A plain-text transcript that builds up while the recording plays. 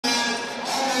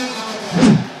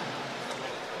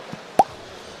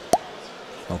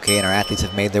Okay, and our athletes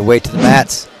have made their way to the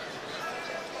mats.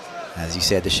 As you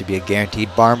said, this should be a guaranteed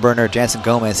barn burner. Jansen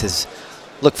Gomes has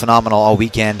looked phenomenal all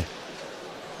weekend.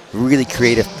 Really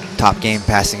creative top game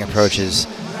passing approaches.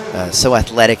 So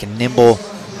athletic and nimble.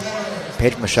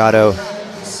 Pedro Machado,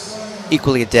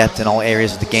 equally adept in all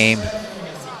areas of the game.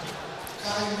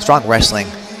 Strong wrestling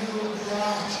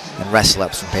and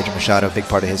wrestle-ups from Pedro Machado, a big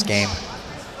part of his game.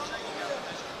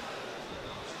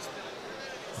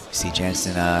 You see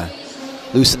Jansen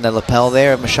loosen the lapel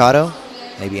there of Machado,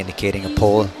 maybe indicating a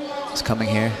pull is coming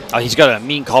here. Oh, he's got a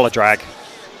mean collar drag.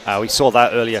 We saw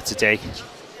that earlier today.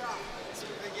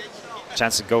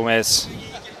 Jansen Gomes,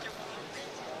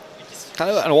 kind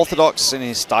of unorthodox in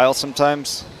his style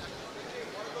sometimes.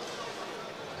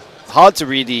 Hard to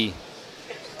really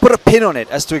put a pin on it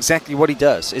as to exactly what he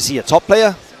does. Is he a top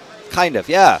player? Kind of,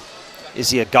 yeah. Is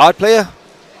he a guard player?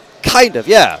 Kind of,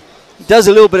 yeah. He does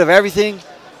a little bit of everything,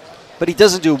 but he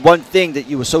doesn't do one thing that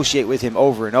you associate with him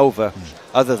over and over,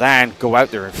 other than go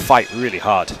out there and fight really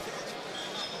hard.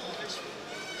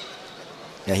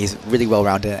 Yeah, he's really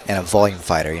well-rounded and a volume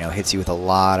fighter. You know, hits you with a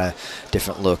lot of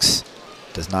different looks.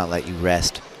 Does not let you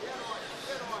rest.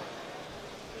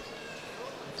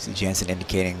 See Jansen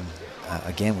indicating,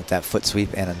 again, with that foot sweep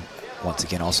and once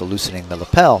again also loosening the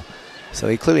lapel. So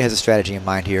he clearly has a strategy in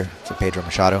mind here for Pedro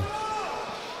Machado.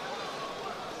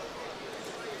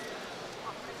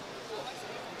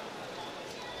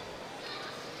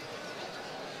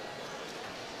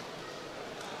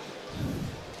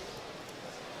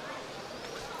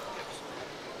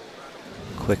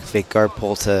 Quick fake guard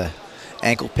pull to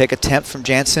ankle pick attempt from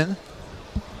Jansen.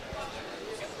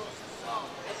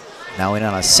 Now in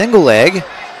on a single leg.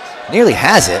 Nearly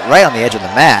has it right on the edge of the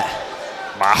mat.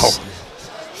 Wow.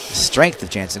 The strength of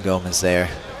Jansen Gomes there.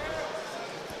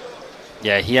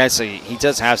 Yeah, he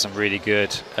does have some really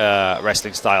good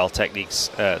wrestling style techniques,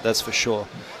 that's for sure.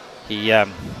 He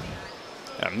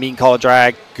mean collar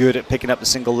drag, good at picking up the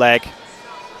single leg.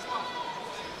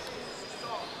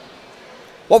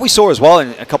 What we saw as well in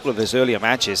a couple of his earlier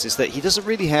matches is that he doesn't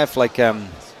really have like a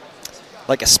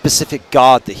specific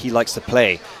guard that he likes to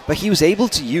play, but he was able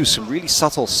to use some really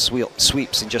subtle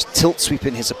sweeps and just tilt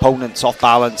sweeping his opponents off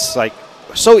balance like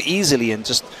so easily and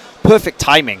just perfect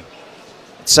timing.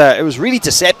 It was really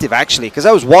deceptive actually, because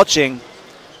I was watching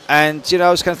and I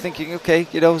was kind of thinking, okay,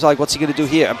 I was like, what's he going to do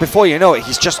here? And before you know it,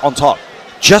 he's just on top.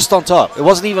 Just on top. It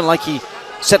wasn't even like he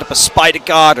set up a spider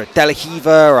guard or De La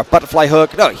Hiva or a butterfly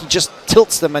hook. No, he just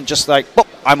tilts them and just like, boop,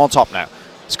 I'm on top now.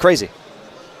 It's crazy.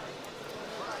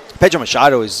 Pedro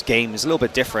Machado's game is a little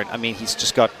bit different. I mean, he's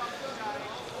just got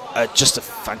just a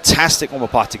fantastic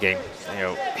omoplata game.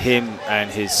 Him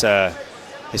and his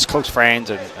close friend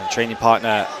and training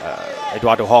partner,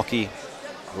 Eduardo Hockey,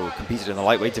 who competed in the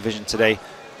lightweight division today.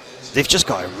 They've just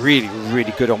got a really,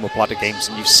 really good omoplata games,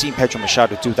 and you've seen Pedro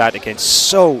Machado do that against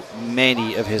so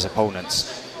many of his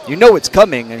opponents. You know it's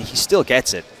coming, and he still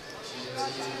gets it.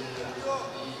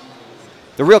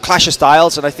 The real clash of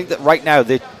styles, and I think that right now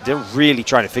they're really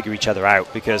trying to figure each other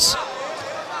out because,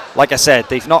 like I said,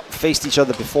 they've not faced each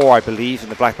other before, I believe, in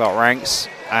the black belt ranks,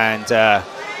 and there's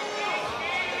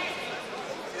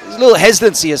a little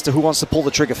hesitancy as to who wants to pull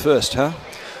the trigger first, huh?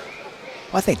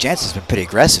 Well, I think Jansen's been pretty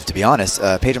aggressive, to be honest.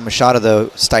 Pedro Machado, though,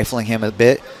 stifling him a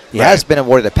bit. He has been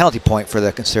awarded a penalty point for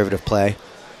the conservative play.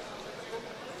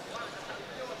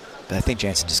 But I think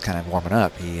Jansen just kind of warming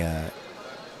up. He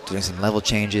doing some level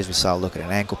changes. We saw a look at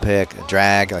an ankle pick, a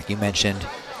drag, like you mentioned.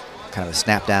 Kind of a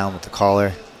snap down with the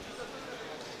collar.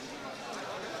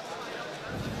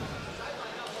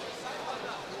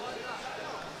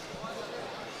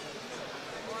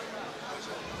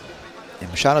 And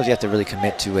Machado's yet to really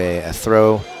commit to a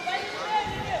throw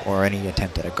or any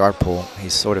attempt at a guard pull.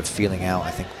 He's sort of feeling out,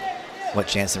 I think, what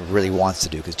Jansen really wants to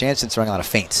do, because Jansen's throwing a lot of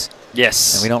feints.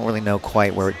 Yes. And we don't really know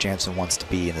quite where Jansen wants to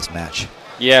be in this match.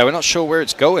 Yeah, we're not sure where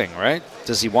it's going, right?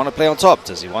 Does he want to play on top?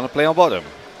 Does he want to play on bottom?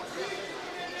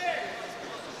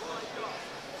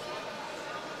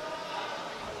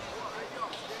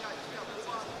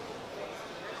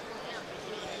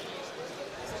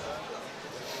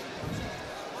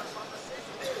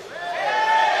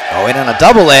 Oh, in on a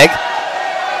double leg.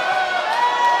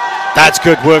 That's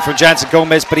good work from Jansen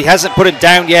Gomes, but he hasn't put him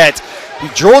down yet. He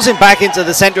draws him back into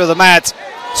the center of the mat.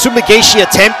 Sumigashi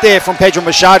attempt there from Pedro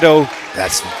Machado.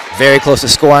 That's very close to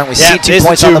scoring. We see 2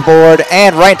 points on the board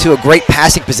and right into a great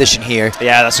passing position here.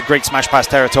 Yeah, that's a great smash pass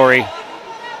territory.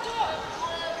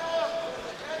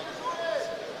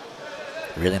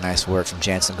 Really nice work from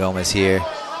Jansen Gomes here.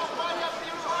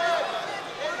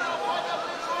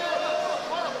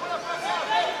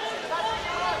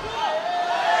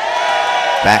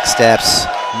 Back steps.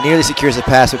 Nearly secures the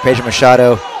pass with Pedro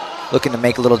Machado. Looking to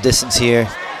make a little distance here.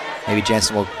 Maybe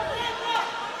Jansen will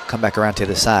come back around to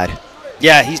the side.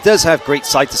 Yeah, he does have great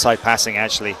side-to-side passing,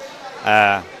 actually.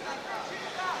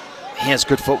 He has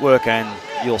good footwork, and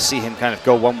you'll see him kind of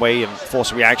go one way and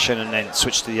force a reaction and then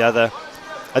switch to the other.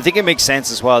 I think it makes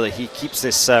sense as well that he keeps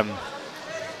this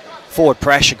forward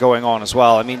pressure going on as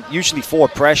well. I mean, usually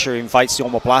forward pressure invites the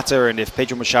omoplata, and if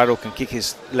Pedro Machado can kick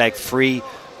his leg free,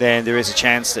 then there is a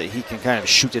chance that he can kind of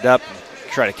shoot it up and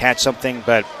try to catch something.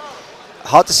 But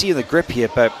hard to see in the grip here,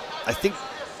 but I think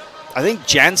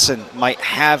Jansen might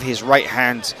have his right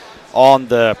hand on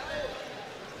the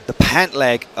pant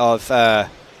leg of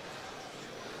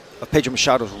Pedro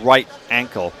Machado's right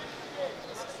ankle.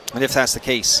 And if that's the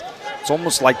case, it's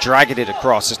almost like dragging it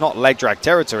across. It's not leg drag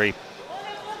territory,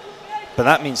 but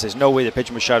that means there's no way that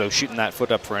Pedro Machado is shooting that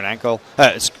foot up for an ankle,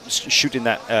 shooting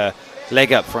that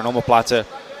leg up for an omoplata.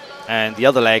 And the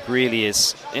other leg really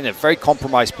is in a very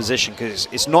compromised position because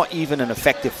it's not even an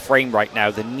effective frame right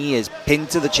now. The knee is pinned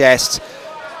to the chest.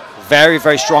 Very,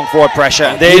 very strong forward pressure.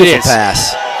 And there it is.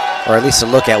 Pass, or at least a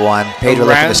look at one. Pedro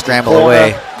looking to scramble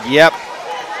away. Yep.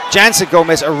 Jansen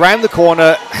Gomes around the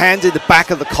corner, hand in the back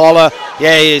of the collar.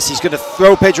 Yeah, he is. He's going to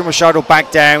throw Pedro Machado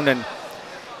back down and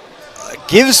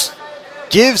gives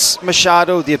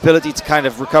Machado the ability to kind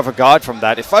of recover guard from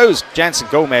that. If I was Jansen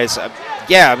Gomes,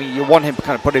 yeah, I mean, you want him to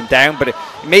kind of put him down, but it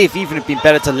may have even been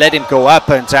better to let him go up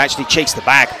and to actually chase the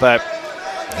back. But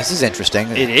this is interesting.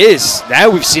 It is. Now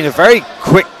we've seen a very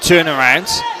quick turnaround.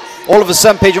 All of a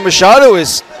sudden, Pedro Machado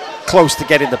is close to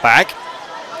getting the back.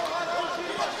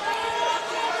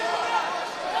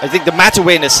 I think the mat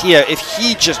awareness here, if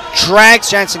he just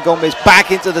drags Jansen Gomes back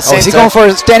into the center. Is he going for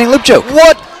a standing loop choke?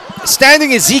 What?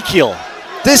 Standing Ezekiel.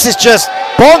 This is just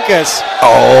bonkers.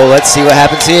 Oh, let's see what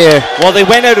happens here. Well, they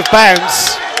went out of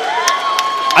bounds.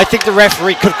 I think the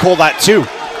referee could call that too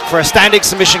for a standing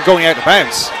submission going out of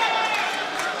bounds.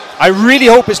 I really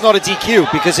hope it's not a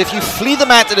DQ, because if you flee the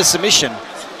mat at a submission,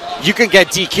 you can get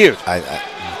DQ'd.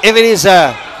 If it is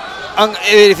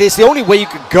if it's the only way you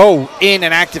could go in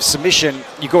an active submission,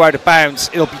 you go out of bounds,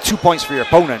 it'll be 2 points for your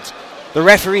opponent. The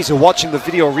referees are watching the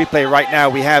video replay right now.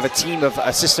 We have a team of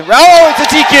assistant. Oh, it's a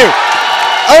DQ!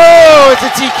 Oh, it's a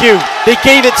DQ. They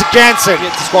gave it to Jansen.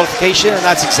 Disqualification, and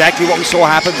that's exactly what we saw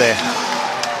happen there.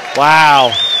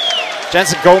 Wow.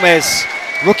 Jansen Gomes,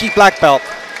 rookie black belt,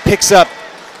 picks up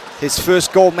his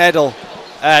first gold medal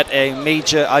at a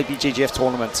major IBJJF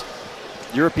tournament.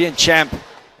 European champ.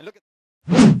 And look at